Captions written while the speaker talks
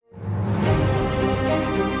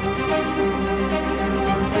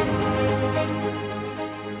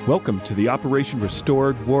Welcome to the Operation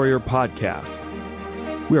Restored Warrior podcast.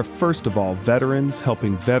 We are first of all veterans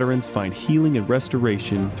helping veterans find healing and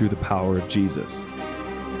restoration through the power of Jesus.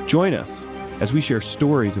 Join us as we share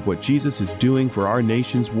stories of what Jesus is doing for our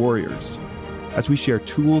nation's warriors, as we share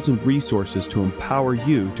tools and resources to empower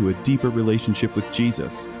you to a deeper relationship with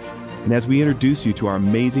Jesus, and as we introduce you to our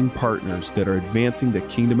amazing partners that are advancing the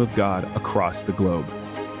kingdom of God across the globe.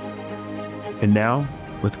 And now,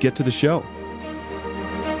 let's get to the show.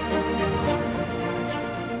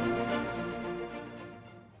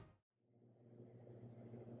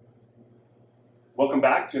 Welcome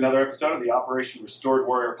back to another episode of the Operation Restored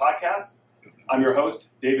Warrior podcast. I'm your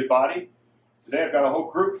host, David Boddy. Today I've got a whole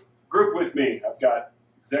group with me. I've got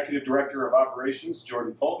Executive Director of Operations,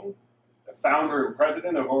 Jordan Fulton, the founder and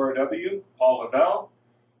president of ORW, Paul Lavelle,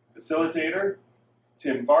 facilitator,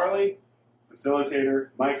 Tim Farley, facilitator,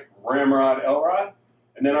 Mike Ramrod Elrod,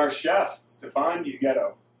 and then our chef, Stefan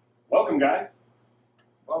Ugetto. Welcome, guys.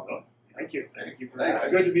 Welcome. Thank you. Thank you for Thanks.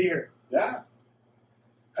 having Good to us. be here. Yeah.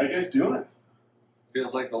 How you guys doing?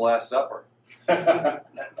 Feels like the Last Supper.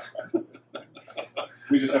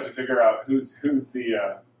 We just have to figure out who's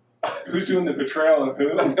doing the betrayal of who.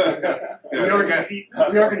 We are going to eat.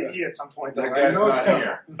 We are going to eat at some point. Though, That right? guy's I know it's not coming.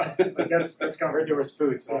 here. But that's coming. We're doing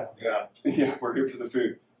food. So. Yeah. Yeah, we're here for the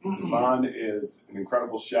food. Stefan is an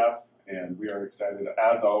incredible chef, and we are excited,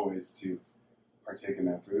 as always, to partake in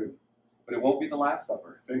that food. But it won't be the Last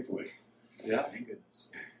Supper, thankfully. Yeah. Thank goodness.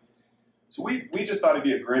 So we just thought it'd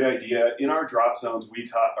be a great idea. In our drop zones,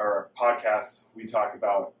 our podcasts, we talk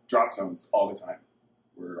about drop zones all the time.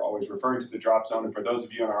 We're always referring to the drop zone. And for those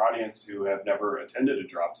of you in our audience who have never attended a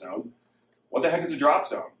drop zone, what the heck is a drop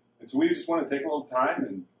zone? And so we just want to take a little time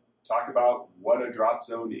and talk about what a drop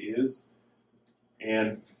zone is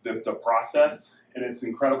and the process. And it's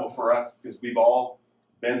incredible for us because we've all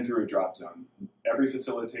been through a drop zone. Every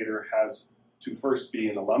facilitator has to first be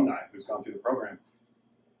an alumni who's gone through the program.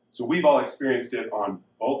 So we've all experienced it on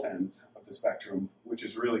both ends of the spectrum, which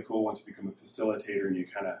is really cool once you become a facilitator and you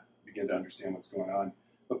kind of begin to understand what's going on.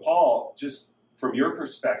 But Paul, just from your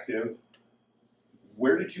perspective,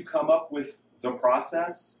 where did you come up with the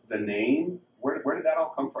process, the name? Where did that all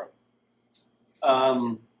come from?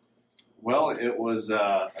 Well, it was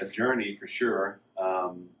a journey for sure.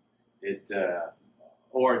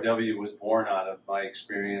 ORW was born out of my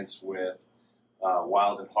experience with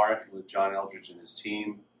Wild at Heart with John Eldridge and his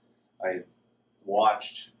team. I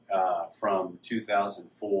watched from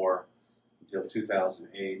 2004 until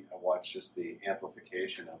 2008, I watched just the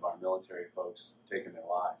amplification of our military folks taking their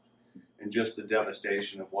lives and just the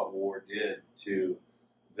devastation of what war did to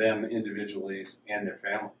them individually and their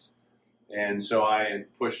families. And so I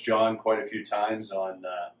pushed John quite a few times on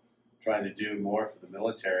trying to do more for the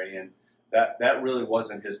military, and that really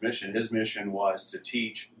wasn't his mission. His mission was to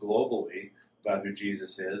teach globally about who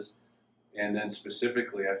Jesus is. And then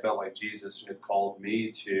specifically, I felt like Jesus had called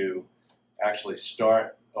me to actually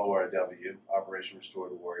start ORW, Operation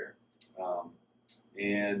Restored Warrior.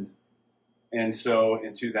 And so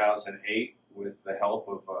in 2008, with the help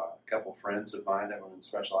of a couple friends of mine that were in the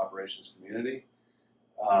Special Operations community,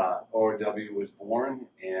 ORW was born,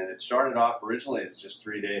 and it started off originally as just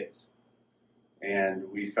 3 days. And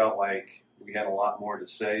we felt like we had a lot more to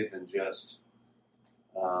say than just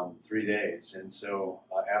 3 days. And so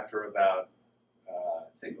after about, I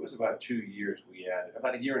think it was about 2 years,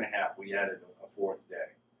 about a year and a half, we added a fourth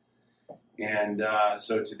day. And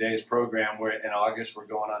so today's program, we're in August, we're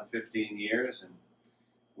going on 15 years, and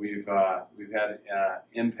we've had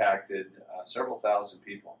impacted several thousand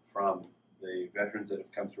people, from the veterans that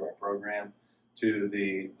have come through our program to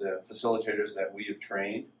the facilitators that we have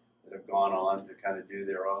trained that have gone on to kind of do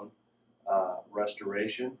their own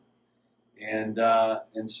restoration. And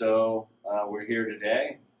so we're here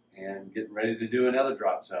today and getting ready to do another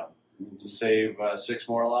drop zone to save 6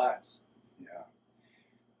 more lives. Yeah.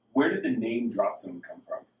 Where did the name drop zone come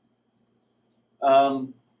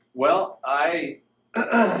from? Well, I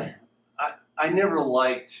never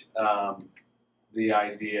liked the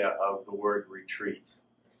idea of the word retreat.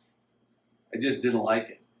 I just didn't like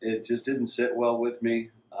it. It just didn't sit well with me.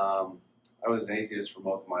 I was an atheist for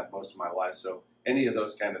most of my life, so any of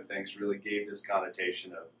those kind of things really gave this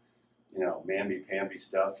connotation of, mamby-pamby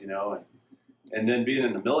stuff, and then being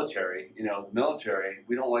in the military,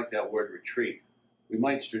 we don't like that word retreat. We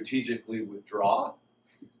might strategically withdraw,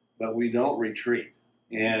 but we don't retreat.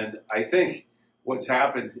 And I think what's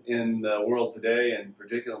happened in the world today, and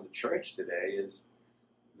particularly in the church today, is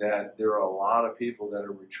that there are a lot of people that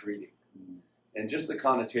are retreating. And just the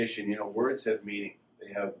connotation, words have meaning.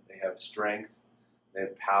 They have strength, they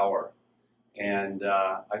have power. And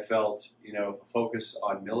I felt, if a focus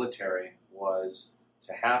on military was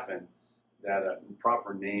to happen, that a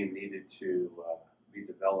proper name needed to be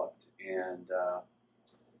developed.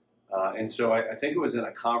 And so I think it was in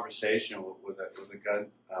a conversation with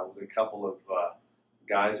a couple of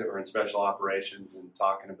guys that were in special operations and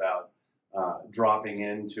talking about dropping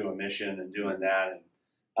into a mission and doing that. And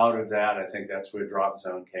out of that, I think that's where Drop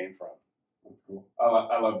Zone came from. That's cool.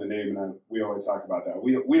 I love the name, and we always talk about that.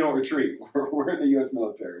 We don't retreat. We're in the U.S.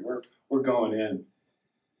 military. We're going in.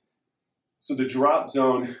 So the Drop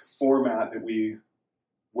Zone format that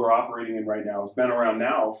we're operating in right now has been around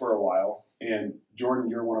now for a while. And Jordan,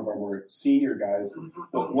 you're one of our more senior guys.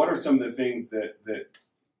 But what are some of the things that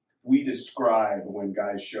we describe when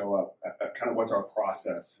guys show up? Kind of what's our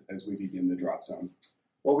process as we begin the Drop Zone?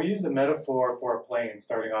 Well, we use the metaphor for a plane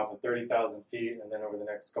starting off at 30,000 feet, and then over the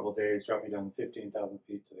next couple of days, dropping down 15,000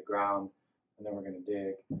 feet to the ground, and then we're going to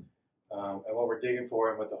dig. And what we're digging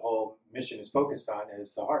for and what the whole mission is focused on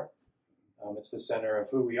is the heart. It's the center of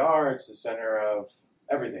who we are. It's the center of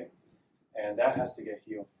everything. And that has to get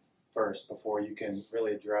healed first before you can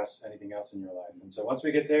really address anything else in your life. And so once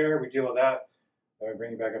we get there, we deal with that. Then we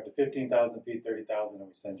bring you back up to 15,000 feet, 30,000, and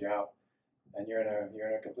we send you out. And you're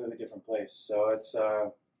in a completely different place. So it's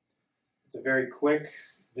a very quick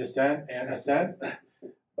descent and ascent,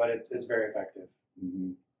 but it's very effective.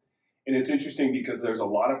 Mm-hmm. And it's interesting because there's a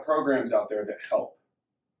lot of programs out there that help,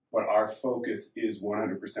 but our focus is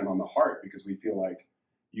 100% on the heart because we feel like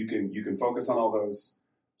you can focus on all those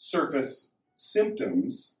surface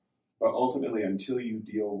symptoms, but ultimately until you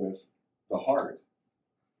deal with the heart,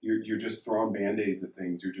 you're just throwing Band-Aids at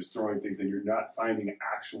things. You're just throwing things, and you're not finding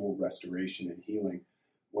actual restoration and healing.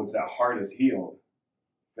 Once that heart is healed,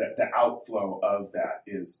 the outflow of that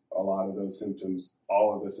is a lot of those symptoms,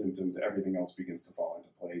 all of the symptoms, everything else begins to fall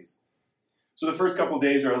into place. So the first couple of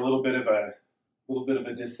days are a little bit of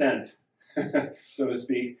a descent, so to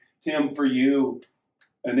speak. Tim, for you,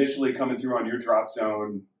 initially coming through on your Drop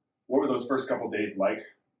Zone, what were those first couple of days like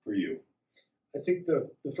for you? I think the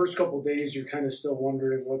first couple of days you're kind of still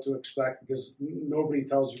wondering what to expect because nobody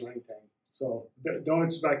tells you anything. So don't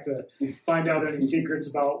expect to find out any secrets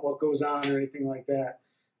about what goes on or anything like that.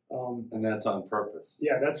 And that's on purpose.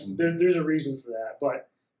 Yeah, there's a reason for that. But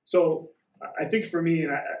so I think for me,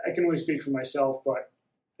 and I can only speak for myself, but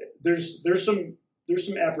there's some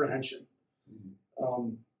apprehension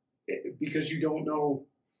because you don't know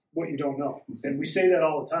what you don't know, and we say that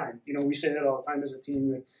all the time. We say that all the time as a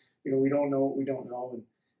team that we don't know what we don't know,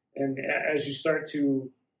 and as you start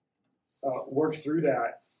to work through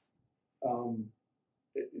that,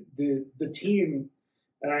 the team,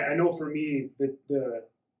 and I know for me that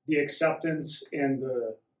the acceptance and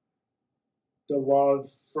the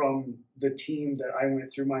love from the team that I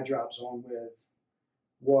went through my Drop Zone with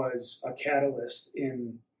was a catalyst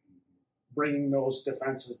in bringing those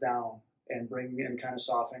defenses down and bringing in kind of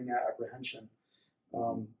softening that apprehension.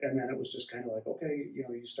 And then it was just kind of like, okay,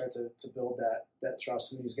 you start to build that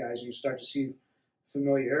trust in these guys, and you start to see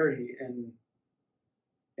familiarity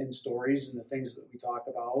in stories and the things that we talk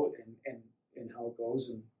about and how it goes,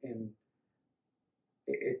 and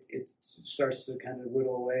it starts to kind of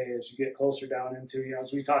whittle away as you get closer down into,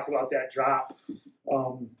 as we talk about that drop,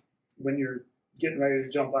 when you're getting ready to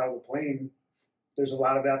jump out of the plane, there's a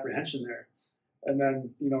lot of apprehension there. And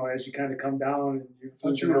then, as you kind of come down and you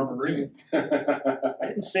put your arm around, I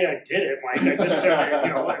didn't say I did it, Mike. I just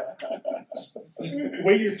said, just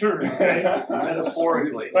wait your turn, okay?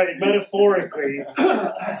 Metaphorically. Right, metaphorically.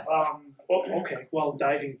 Okay, well,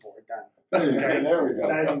 diving board then. Okay, there we go.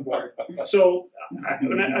 Diving board. So,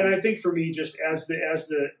 and I think for me, just as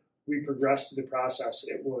we progressed through the process,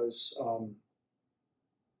 it was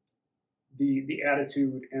the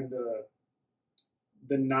attitude and the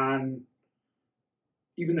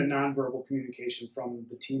nonverbal communication from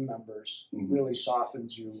the team members really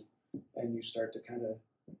softens you, and you start to kind of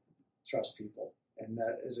trust people, and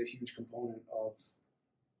that is a huge component of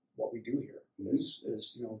what we do here. Is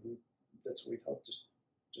that's what we tell,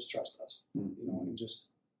 just trust us, and just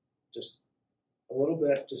a little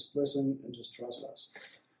bit, just listen and just trust us.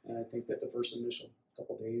 And I think that the first initial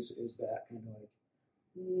couple of days is that kind of like,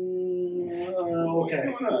 okay,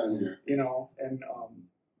 what's going on here?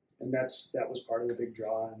 And that was part of the big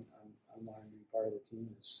draw on wanting to be part of the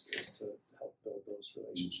team is to help build those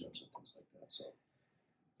relationships and things like that. So,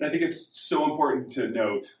 and I think it's so important to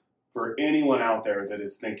note for anyone out there that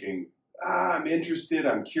is thinking, I'm interested,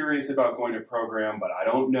 I'm curious about going to a program, but I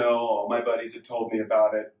don't know. All my buddies have told me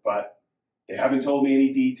about it, but they haven't told me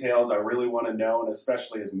any details. I really want to know, and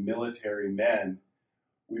especially as military men,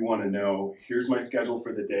 We want to know, here's my schedule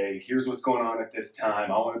for the day. Here's what's going on at this time.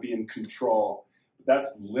 I want to be in control.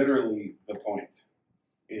 That's literally the point,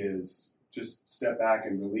 is just step back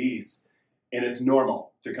and release. And it's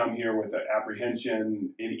normal to come here with an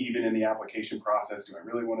apprehension, even in the application process. Do I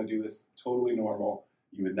really want to do this? Totally normal.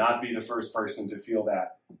 You would not be the first person to feel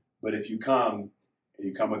that. But if you come, and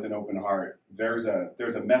you come with an open heart, there's a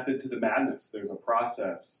method to the madness. There's a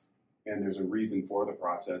process, and there's a reason for the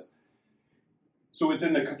process. So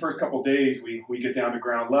within the first couple of days, we get down to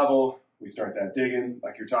ground level. We start that digging,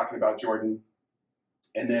 like you're talking about, Jordan.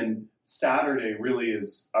 And then Saturday really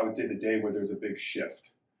is, I would say, the day where there's a big shift.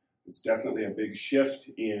 It's definitely a big shift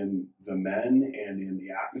in the men and in the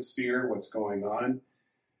atmosphere, what's going on.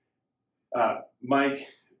 Mike,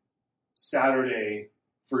 Saturday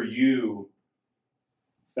for you,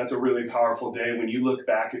 that's a really powerful day. When you look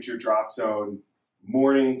back at your drop zone,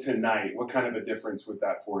 morning to night, what kind of a difference was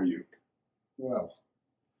that for you? Well,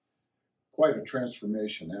 quite a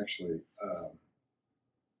transformation, actually.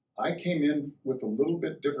 I came in with a little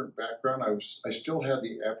bit different background. I still had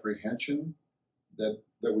the apprehension that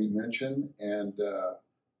we mentioned, and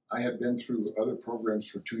I had been through other programs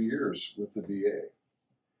for 2 years with the VA,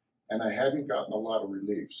 and I hadn't gotten a lot of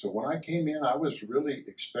relief. So when I came in, I was really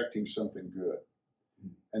expecting something good.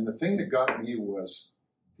 And the thing that got me was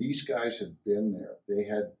these guys had been there.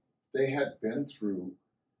 They had been through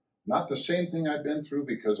not the same thing I've been through,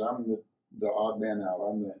 because I'm the odd man out.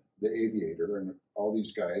 I'm the aviator, and all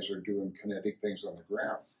these guys are doing kinetic things on the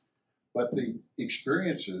ground. But the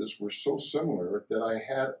experiences were so similar that I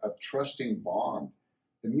had a trusting bond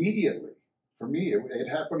immediately. For me, it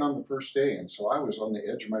happened on the first day, and so I was on the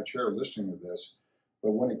edge of my chair listening to this.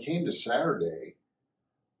 But when it came to Saturday,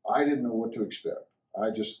 I didn't know what to expect.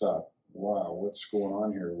 I just thought, wow, what's going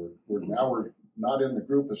on here? We're not in the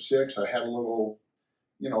group of 6. I had a little,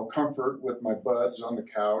 comfort with my buds on the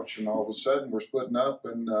couch, and all of a sudden we're splitting up,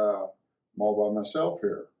 and I'm all by myself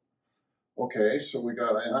here. Okay, so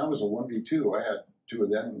and I was a 1v2. I had 2 of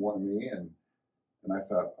them and 1 of me, and I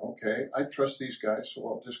thought, okay, I trust these guys, so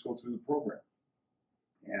I'll just go through the program.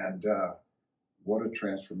 And what a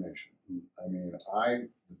transformation. I mean, I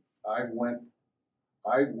went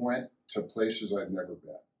to places I've never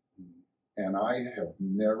been, and I have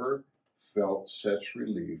never felt such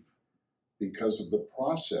relief because of the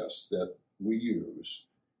process that we use.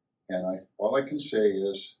 And all I can say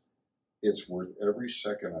is it's worth every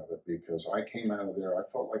second of it, because I came out of there, I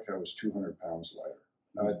felt like I was 200 pounds lighter.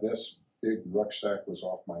 Now, this big rucksack was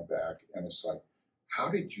off my back, and it's like, how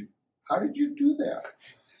did you do that?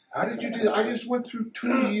 How did you do that? I just went through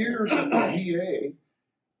 2 years at the VA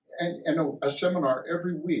and a seminar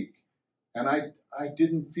every week, and I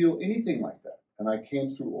didn't feel anything like that. And I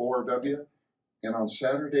came through ORW, and on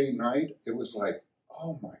Saturday night, it was like,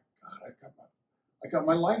 oh my God, I got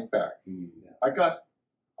my life back.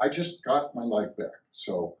 I just got my life back.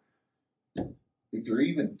 So if you're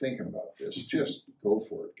even thinking about this, just go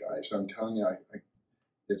for it, guys. I'm telling you,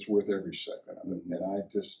 it's worth every second of it.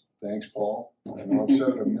 And thanks, Paul. And I've said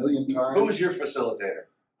it a million times. Who was your facilitator?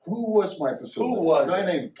 Who was my facilitator? Who was a guy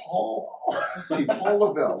named Paul? See, Paul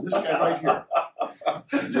Lavelle. This guy right here.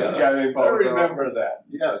 Just a guy named Paul. I remember that.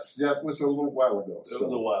 Yes, that was a little while ago. It was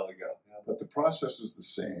a while ago. Yeah. But the process is the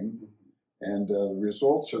same, and the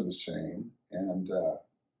results are the same, and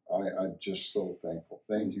I'm just so thankful.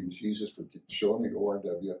 Thank you, Jesus, for showing me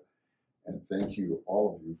ORW, and thank you,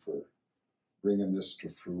 all of you, for bringing this to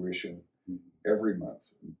fruition every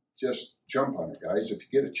month. Just jump on it, guys. If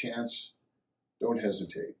you get a chance, don't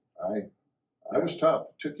hesitate. I was tough.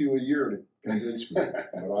 It took you a year to convince me,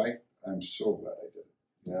 but I'm so glad I did it.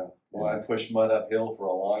 Yeah. Well, I pushed mud uphill for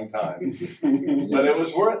a long time, but it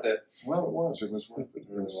was worth it. Well, it was. It was worth it. It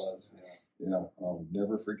was. Yeah, I'll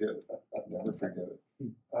never forget it. Never forget it.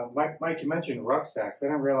 Mike, you mentioned rucksacks. I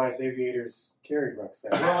didn't realize aviators carried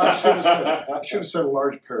rucksacks. Well, I should have said a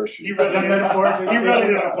large parachute. He read it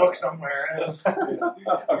in a book somewhere.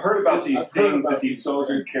 I've heard about these things that these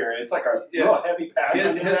soldiers carry. It's like a real heavy pack.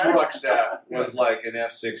 His rucksack was like an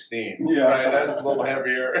F-16. Yeah. Right? That's a little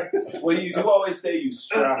heavier. Well, you do always say you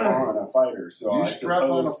strap on a fighter. So You I strap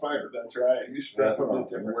on a suppose fighter. That's right. You strap That's it a on bit and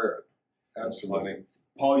different. wear it. Absolutely.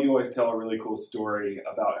 Paul, you always tell a really cool story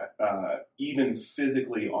about even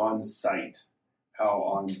physically on site, how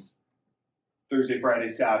on Thursday, Friday,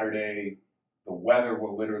 Saturday, the weather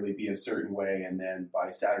will literally be a certain way, and then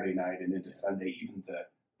by Saturday night and into Sunday, even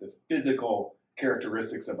the physical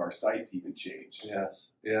characteristics of our sites even change. Yes.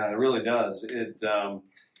 Yeah, it really does.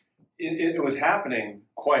 It was happening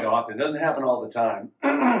quite often. It doesn't happen all the time,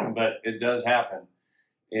 but it does happen.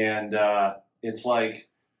 And it's like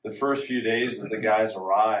the first few days that the guys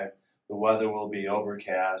arrive, the weather will be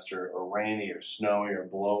overcast or rainy or snowy or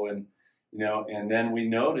blowing, and then we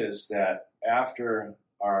noticed that after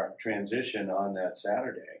our transition on that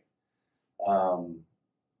Saturday,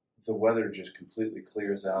 the weather just completely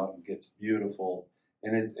clears out and gets beautiful,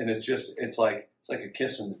 and it's like a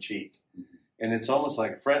kiss on the cheek, and it's almost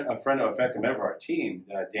like a friend of our team,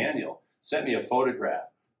 Daniel, sent me a photograph.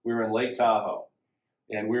 We were in Lake Tahoe,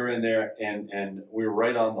 and we were in there, and we were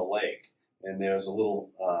right on the lake, and there's a little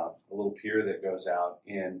pier that goes out,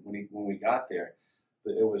 and when we got there,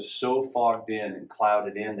 it was so fogged in and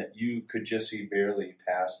clouded in that you could just see barely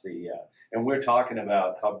past the. And we're talking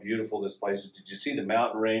about how beautiful this place is. Did you see the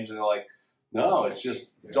mountain range? And they're like, no,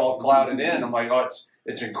 it's all clouded in. I'm like, oh,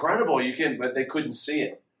 it's incredible. But they couldn't see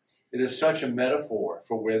it. It is such a metaphor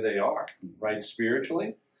for where they are, right,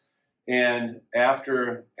 spiritually. And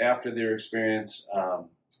after their experience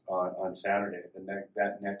on Saturday,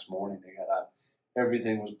 that next morning they got up,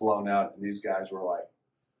 everything was blown out, and these guys were like,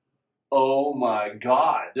 oh my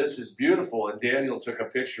God, this is beautiful. And Daniel took a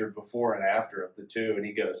picture before and after of the two, and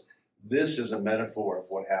he goes, this is a metaphor of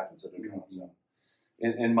what happens at a drop zone.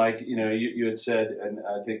 And Mike, you had said, and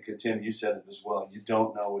I think Tim, you said it as well, you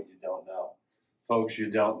don't know what you don't know. Folks,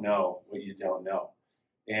 you don't know what you don't know.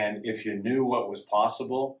 And if you knew what was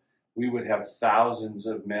possible, we would have thousands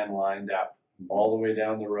of men lined up all the way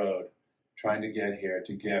down the road trying to get here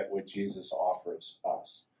to get what Jesus offers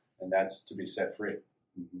us, and that's to be set free.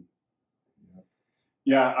 Mm-hmm.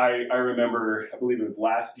 Yeah, I remember, I believe it was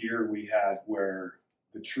last year we had where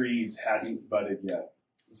the trees hadn't budded yet.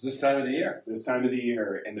 It was this time of the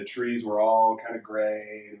year. And the trees were all kind of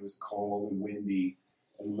gray, and it was cold and windy.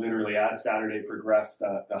 And literally, as Saturday progressed,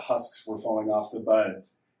 the husks were falling off the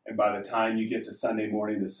buds. And by the time you get to Sunday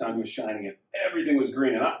morning, the sun was shining and everything was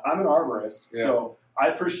green. And I'm an arborist, so I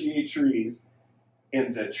appreciate trees.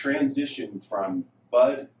 And the transition from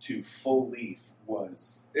bud to full leaf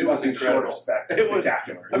was incredible.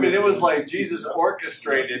 Spectacular. It was like Jesus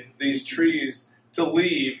orchestrated these trees to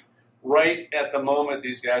leave right at the moment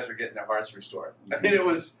these guys were getting their hearts restored.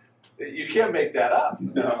 You can't make that up.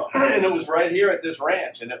 No. And it was right here at this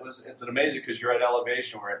ranch, and it's an amazing because you're at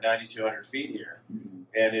elevation. We're at 9,200 feet here,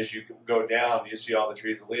 and as you go down, you see all the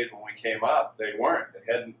trees leave. When we came up, they weren't.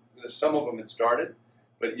 They hadn't. Some of them had started,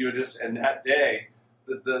 but and that day.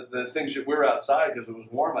 The things that we were outside because it was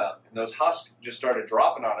warm out, and those husks just started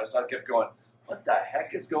dropping on us. I kept going, what the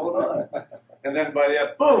heck is going on? And then by the end,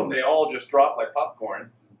 boom, they all just dropped like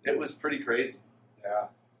popcorn. It was pretty crazy. Yeah.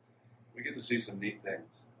 We get to see some neat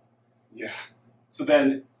things. Yeah. So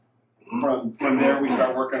then from there, we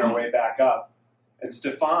start working our way back up. And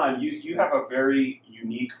Stefan, you have a very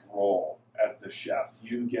unique role as the chef.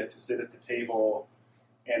 You get to sit at the table,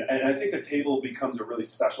 and I think the table becomes a really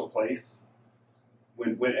special place.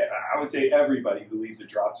 When I would say everybody who leaves a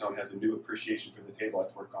drop zone has a new appreciation for the table.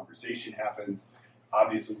 That's where conversation happens.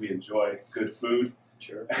 Obviously, we enjoy good food.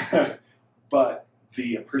 Sure. But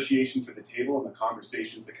the appreciation for the table and the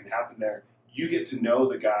conversations that can happen there, you get to know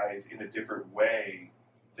the guys in a different way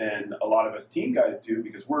than a lot of us team guys do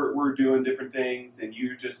because we're doing different things and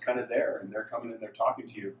you're just kind of there and they're coming and they're talking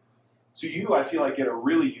to you. So I feel like, get a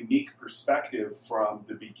really unique perspective from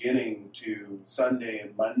the beginning to Sunday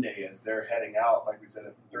and Monday as they're heading out, like we said,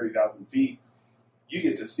 at 30,000 feet. You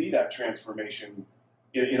get to see that transformation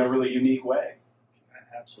in a really unique way.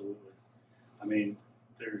 Absolutely. I mean,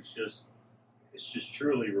 it's just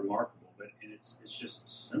truly remarkable, and it's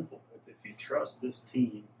just simple. If you trust this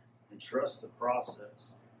team and trust the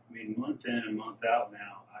process, I mean, month in and month out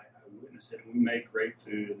now, I witness it. We make great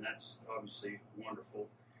food, and that's obviously wonderful.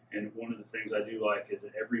 And one of the things I do like is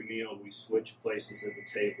that every meal we switch places at the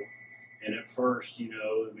table. And at first,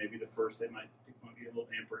 maybe the first they might be a little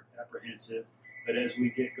apprehensive. But as we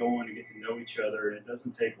get going and get to know each other, and it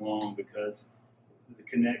doesn't take long because the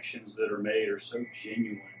connections that are made are so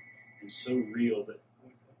genuine and so real that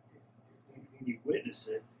when you witness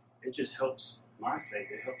it, it just helps my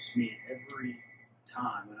faith. It helps me every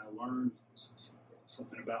time. And I learn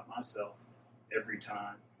something about myself every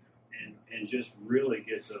time. And just really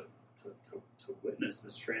get to witness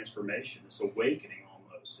this transformation, this awakening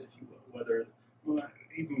almost, if you will.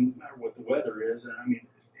 Even no matter what the weather is, and I mean,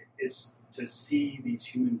 it's to see these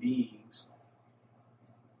human beings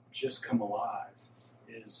just come alive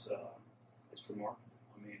is remarkable.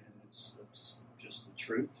 I mean, and it's just the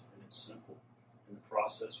truth, and it's simple, and the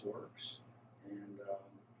process works, and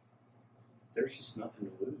there's just nothing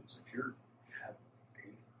to lose if you have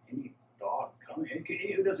any thought coming.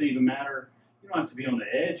 It doesn't even matter. You don't have to be on the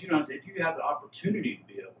edge. You don't have to. If you have the opportunity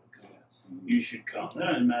to be able to come, you should come. That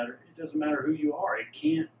doesn't matter. It doesn't matter who you are. It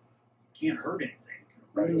can't hurt anything.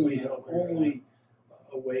 Only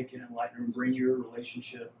awaken, enlighten, and bring your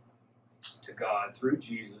relationship to God through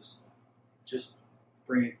Jesus. Just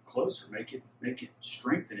bring it closer, make it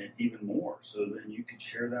strengthen it even more, so then you can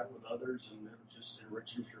share that with others, and it just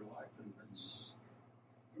enriches your life. And that's,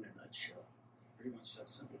 in a nutshell, pretty much that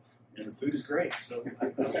simple. And the food is great, so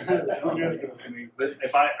the food is good. I mean, but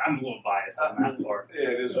I'm a little biased on that part,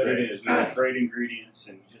 It is but great. it is. We have great ingredients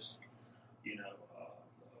and just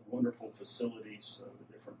wonderful facilities,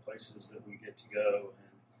 the different places that we get to go,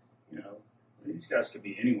 and these guys could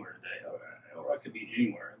be anywhere today. Or I could be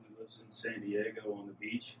anywhere. He lives in San Diego on the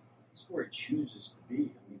beach. That's where he chooses to be.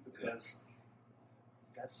 I mean, because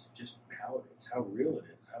that's just how it is, how real it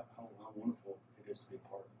is, how wonderful it is to be a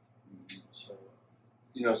part of it. So,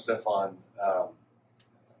 Stefan,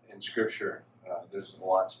 in Scripture, there's a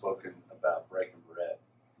lot spoken about breaking bread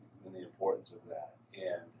and the importance of that.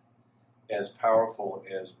 And as powerful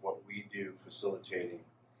as what we do facilitating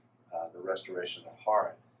the restoration of the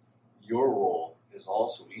heart, your role is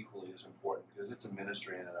also equally as important, because it's a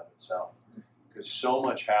ministry in and of itself. Because so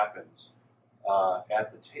much happens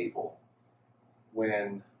at the table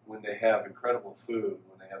when they have incredible food,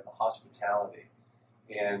 when they have the hospitality,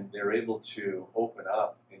 and they're able to open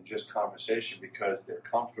up in just conversation because they're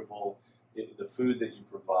comfortable. The food that you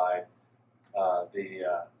provide, the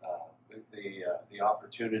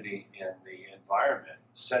opportunity and the environment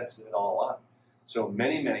sets it all up. So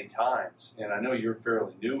many, many times, and I know you're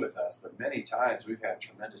fairly new with us, but many times we've had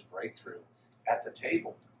tremendous breakthrough at the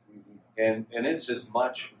table. And it's as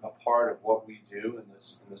much a part of what we do in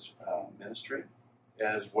this ministry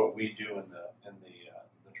as what we do in the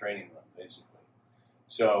training room, basically.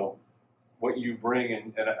 So what you bring,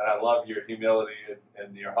 and I love your humility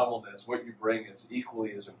and your humbleness, what you bring is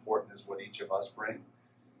equally as important as what each of us bring.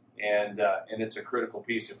 And it's a critical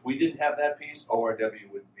piece. If we didn't have that piece, ORW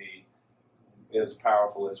wouldn't be as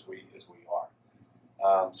powerful as we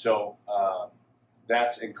are. So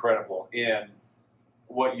that's incredible. And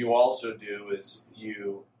what you also do is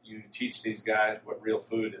you teach these guys what real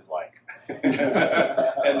food is like.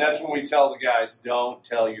 And that's when we tell the guys, don't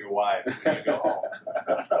tell your wives when you go home.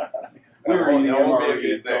 We were eating That won't be a MREs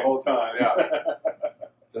good the thing. whole time. Yeah.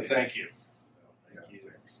 So thank you. thank you.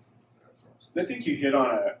 Thanks. That's awesome. I think you hit on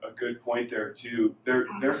a good point there, too.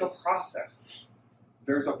 There's a process.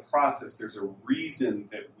 There's a process. There's a reason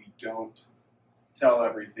that we don't tell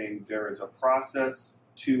everything. There is a process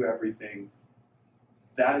to everything.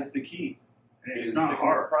 That is the key. And it's is not the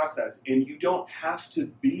hard. process. And you don't have to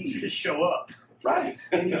be... Just show up. Right.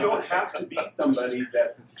 And you don't have to be somebody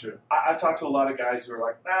that's... true. I've talked to a lot of guys who are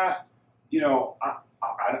like, I'm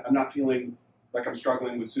not feeling like I'm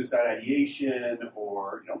struggling with suicide ideation,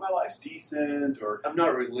 or, my life's decent, or I'm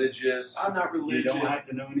not religious. I'm not You religious. don't have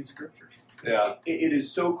to know any scriptures. Yeah. It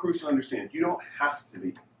is so crucial to understand. You don't have to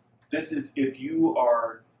be. This is if you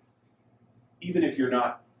are, even if you're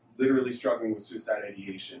not literally struggling with suicide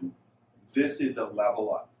ideation, this is a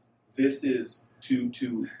level up. This is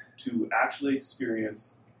to actually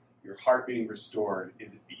experience your heart being restored.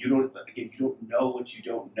 You don't know what you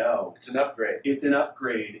don't know. It's an upgrade. It's an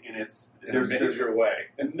upgrade, and there's in a major way.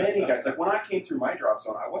 and many guys, like when I came through my drop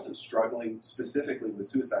zone, I wasn't struggling specifically with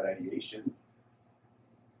suicide ideation,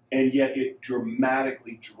 and yet it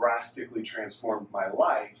drastically transformed my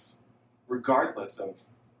life, regardless of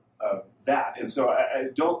that. And so I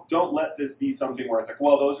don't let this be something where it's like,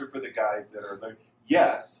 well, those are for the guys that are like,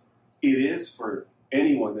 yes, it is for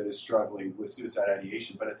anyone that is struggling with suicide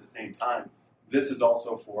ideation, but at the same time, this is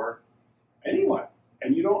also for anyone.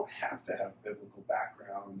 And you don't have to have biblical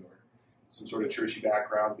background or some sort of churchy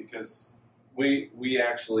background, because We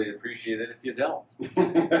actually appreciate it if you don't.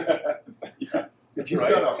 yes. If you've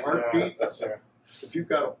Right. got a heartbeat, Sure. if you've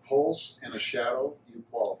got a pulse and a shadow, you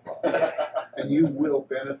qualify. And you will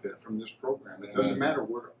benefit from this program. It doesn't matter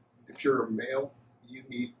if you're a male, you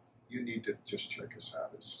need to just check us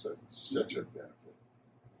out. It's such a benefit.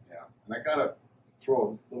 Yeah. And I gotta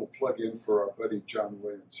throw a little plug in for our buddy John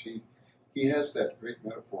Williams. He has that great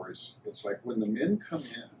metaphor. It's like when the men come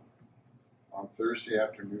in on Thursday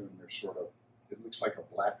afternoon, they're it looks like a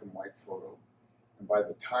black and white photo. And by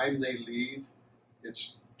the time they leave,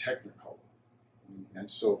 it's Technicolor. And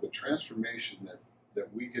so the transformation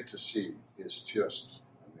that we get to see is just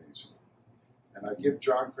amazing. And I give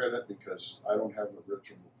John credit because I don't have an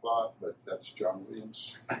original thought, but that's John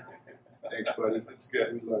Williams. Thanks, buddy. That's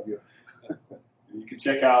good. We love you. You can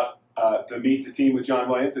check out the Meet the Team with John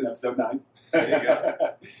Williams in episode 9. There you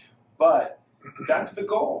go. But that's the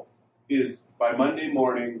goal, is by Monday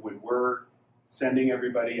morning when we're sending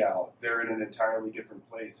everybody out, they're in an entirely different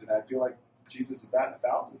place. And I feel like Jesus is batting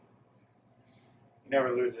 1,000. You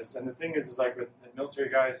never lose this. And the thing is like with the military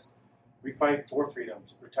guys, We fight for freedom,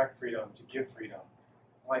 to protect freedom, to give freedom.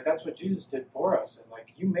 Like, that's what Jesus did for us. And,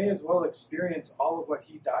 like, you may as well experience all of what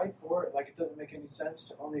he died for. Like, it doesn't make any sense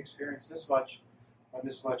to only experience this much when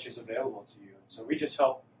this much is available to you. And so we just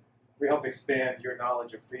help expand your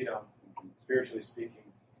knowledge of freedom, spiritually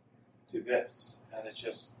speaking, to this. And it's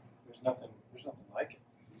just, there's nothing like it.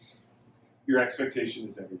 Your expectation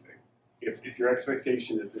is everything. If your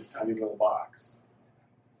expectation is this tiny little box,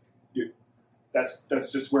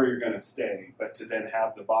 that's just where you're going to stay. But to then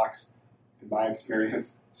have the box, in my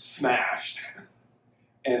experience, smashed,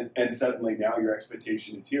 and suddenly now your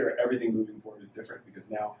expectation is here. Everything moving forward is different because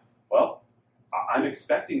now, well, I'm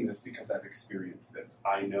expecting this because I've experienced this.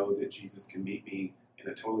 I know that Jesus can meet me in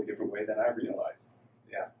a totally different way than I realized.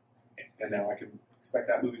 Yeah, and now I can expect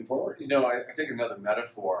that moving forward. You know, I think another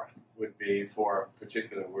metaphor would be for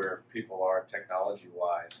particular where people are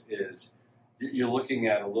technology-wise is you're looking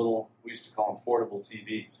at a little, we used to call them portable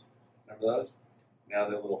TVs. Remember those? Now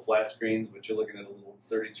they're little flat screens, but you're looking at a little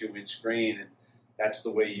 32-inch screen, and that's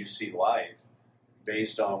the way you see life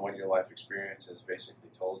based on what your life experience has basically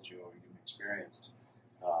told you or you've experienced.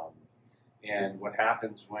 And what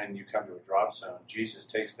happens when you come to a drop zone, Jesus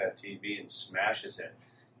takes that TV and smashes it,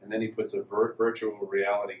 and then he puts a virtual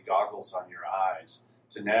reality goggles on your eyes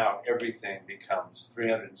to now everything becomes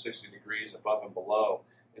 360 degrees above and below.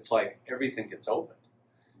 It's like everything gets opened.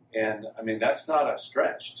 And, I mean, that's not a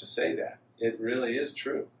stretch to say that. It really is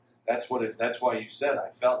true. That's why you said I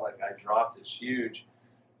felt like I dropped this huge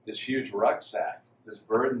rucksack, this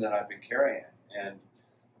burden that I've been carrying. And,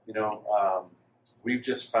 you know, we've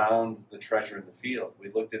just found the treasure in the field. We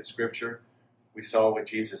looked at Scripture. We saw what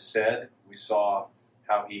Jesus said. We saw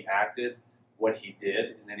how he acted, what he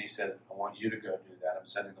did. And then he said, I want you to go do that. I'm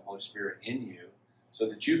sending the Holy Spirit in you so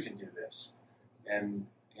that you can do this. And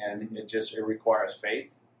it requires faith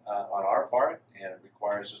on our part, and it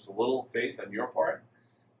requires just a little faith on your part.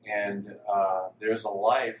 And there's a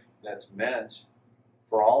life that's meant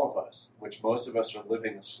for all of us, which most of us are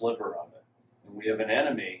living a sliver of it. And we have an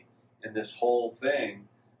enemy in this whole thing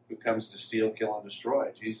who comes to steal, kill, and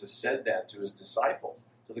destroy. Jesus said that to his disciples,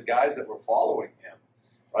 to the guys that were following him,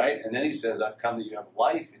 right? And then he says, I've come that you have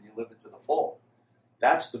life and you live it to the full.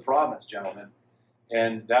 That's the promise, gentlemen.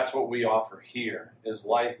 And that's what we offer here, is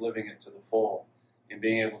life, living it to the full, and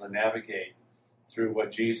being able to navigate through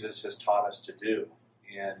what Jesus has taught us to do.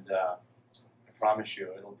 And I promise you,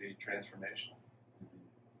 it'll be transformational.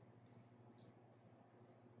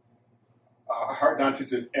 Hard not to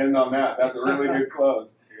just end on that. That's a really good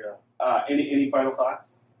close. Yeah. Any final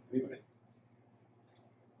thoughts? Anybody?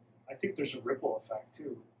 I think there's a ripple effect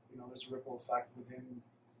too. You know, there's a ripple effect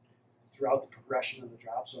throughout the progression of the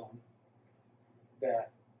drop zone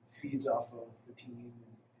that feeds off of the team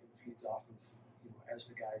and feeds off of, you know, as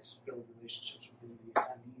the guys build relationships within the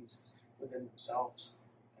attendees, within themselves,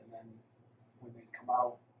 and then when they come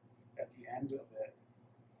out at the end of it,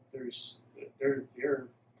 they're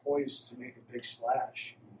poised to make a big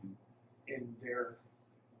splash in their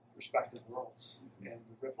respective worlds, and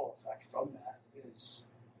the ripple effect from that is,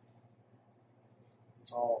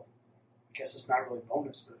 it's all, I guess it's not really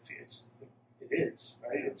bonus, but it is,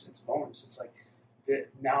 right? It's bonus. It's like that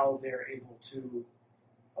now they're able to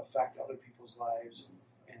affect other people's lives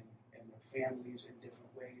and their families in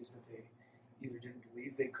different ways that they either didn't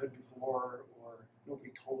believe they could before, or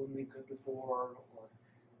nobody told them they could before,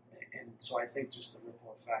 and so I think just the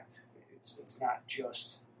ripple effect. It's not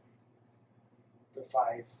just the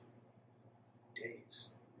 5 days.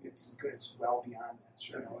 It's good. It's well beyond that.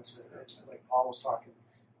 Sure. You know, it's like Paul was talking,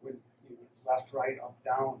 when you know, left, right, up,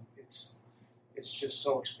 down. It's just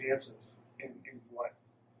so expansive in what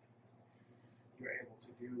you're able to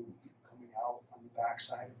do coming out on the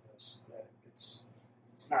backside of this. That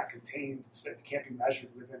it's not contained. It can't be measured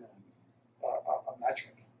within a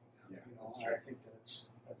metric. Yeah, you know, and I think that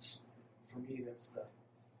that's for me.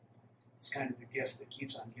 It's kind of the gift that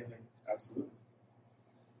keeps on giving. Absolutely.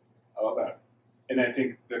 I love that. And I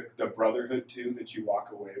think the brotherhood, too, that you walk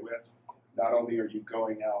away with, not only are you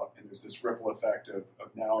going out and there's this ripple effect of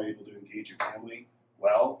now able to engage your family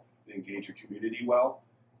well, engage your community well,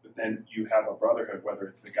 but then you have a brotherhood, whether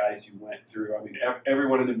it's the guys you went through. I mean,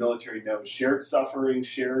 everyone in the military knows shared suffering,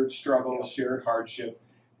 shared struggle, shared hardship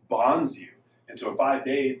bonds you. And so in 5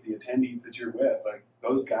 days, the attendees that you're with, like,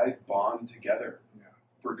 those guys bond together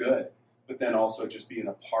for good. But then also just being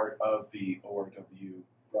a part of the ORW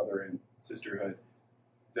brother and sisterhood,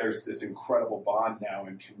 there's this incredible bond now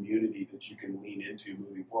and community that you can lean into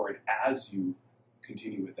moving forward as you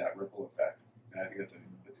continue with that ripple effect. And I think that's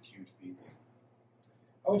a huge piece.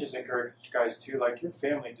 I would just encourage guys too, like, your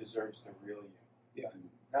family deserves the real you. Yeah.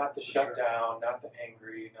 Not the shut down, not the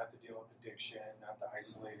angry, not the deal with addiction, not the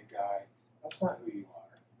isolated guy. That's not who you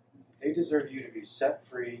are. They deserve you to be set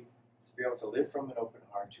free, to be able to live from an open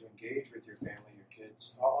heart, to engage with your family, your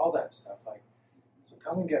kids, all that stuff. Like, so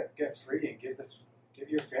come and get free and give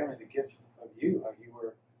your family the gift of you, how you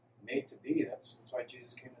were made to be. That's why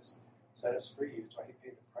Jesus came to set us free. That's why he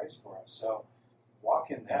paid the price for us. So walk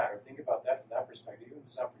in that, or think about that from that perspective. Even if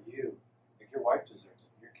it's not for you, like your wife deserves it,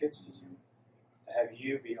 your kids deserve it. To have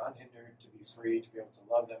you be unhindered, to be free, to be able to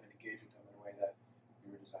love them and engage with them in a way that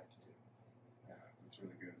you were designed to do. Yeah, that's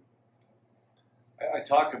really good. I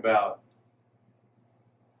talk about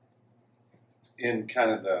in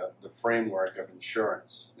kind of the framework of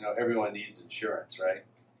insurance. You know, everyone needs insurance, right?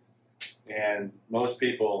 And most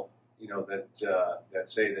people, you know, that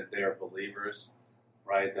say that they are believers,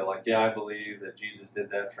 right? They're like, yeah, I believe that Jesus did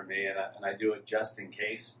that for me, and I do it just in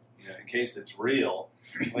case. You know, in case it's real,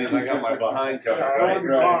 at least I got my behind covered,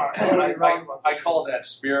 right? I call that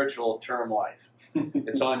spiritual term life.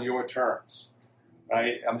 It's on your terms,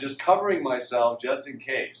 right? I'm just covering myself just in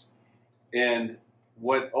case. And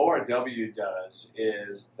what ORW does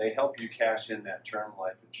is they help you cash in that term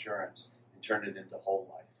life insurance and turn it into whole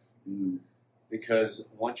life. Mm-hmm. Because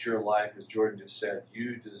once your life, as Jordan just said,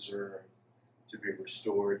 you deserve to be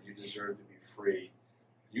restored, you deserve to be free.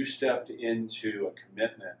 You stepped into a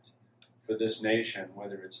commitment for this nation,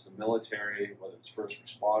 whether it's the military, whether it's first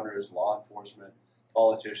responders, law enforcement,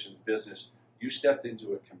 politicians, business. You stepped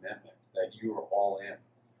into a commitment that you were all in.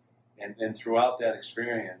 And throughout that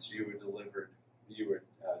experience, you were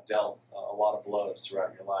dealt a lot of blows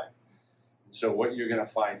throughout your life. And so what you're going to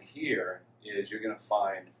find here is you're going to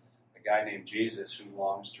find a guy named Jesus who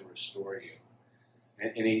longs to restore you.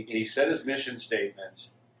 And he said his mission statement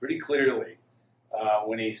pretty clearly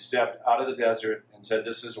when he stepped out of the desert and said,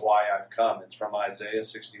 this is why I've come. It's from Isaiah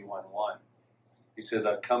 61:1. He says,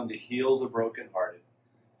 I've come to heal the brokenhearted,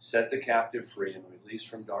 set the captive free, and release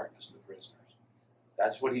from darkness the prisoners.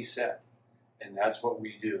 That's what he said. And that's what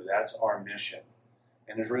we do. That's our mission.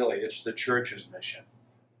 And it's the church's mission,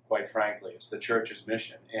 quite frankly. It's the church's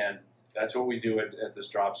mission. And that's what we do at this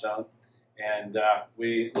Drop Zone. And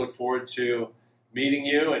we look forward to meeting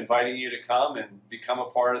you, inviting you to come and become a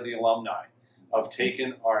part of the alumni of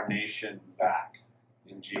Taking Our Nation Back.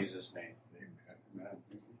 In Jesus' name. Amen.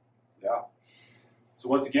 Yeah. So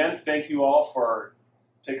once again, thank you all for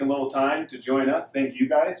taking a little time to join us. Thank you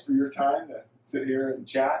guys for your time to sit here and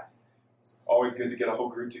chat. It's always good to get a whole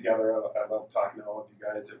group together. I love talking to all of you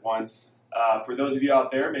guys at once. For those of you out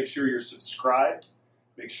there, make sure you're subscribed.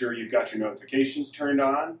 Make sure you've got your notifications turned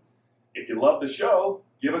on. If you love the show,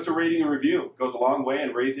 give us a rating and review. It goes a long way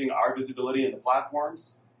in raising our visibility in the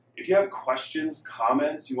platforms. If you have questions,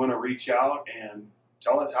 comments, you want to reach out and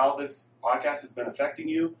tell us how this podcast has been affecting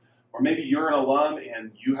you, or maybe you're an alum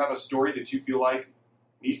and you have a story that you feel like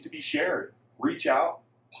needs to be shared, reach out,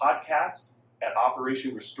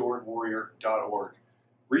 podcast@operationrestoredwarrior.org.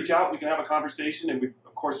 Reach out, we can have a conversation, and we,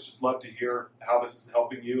 of course, just love to hear how this is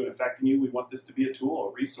helping you and affecting you. We want this to be a tool,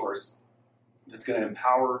 a resource that's going to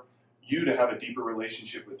empower you to have a deeper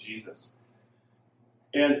relationship with Jesus.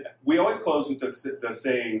 And we always close with the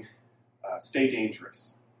saying, stay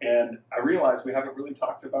dangerous. And I realize we haven't really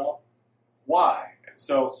talked about why.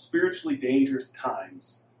 So spiritually dangerous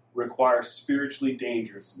times require spiritually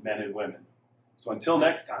dangerous men and women. So until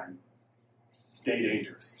next time, stay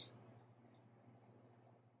dangerous.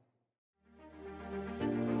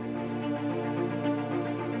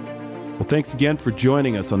 Well, thanks again for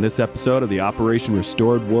joining us on this episode of the Operation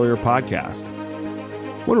Restored Warrior podcast.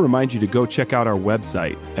 I want to remind you to go check out our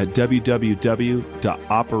website at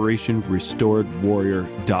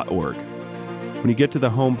www.operationrestoredwarrior.org. When you get to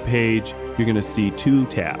the home page, you're going to see two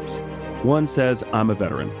tabs. One says, I'm a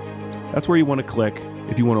veteran. That's where you want to click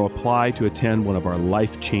if you want to apply to attend one of our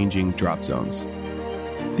life-changing drop zones.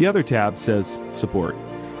 The other tab says, support.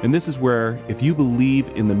 And this is where, if you believe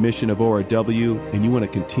in the mission of ORW and you want to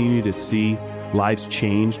continue to see lives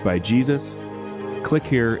changed by Jesus, click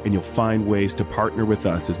here and you'll find ways to partner with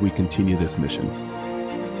us as we continue this mission.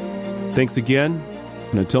 Thanks again,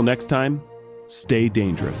 and until next time, stay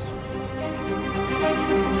dangerous.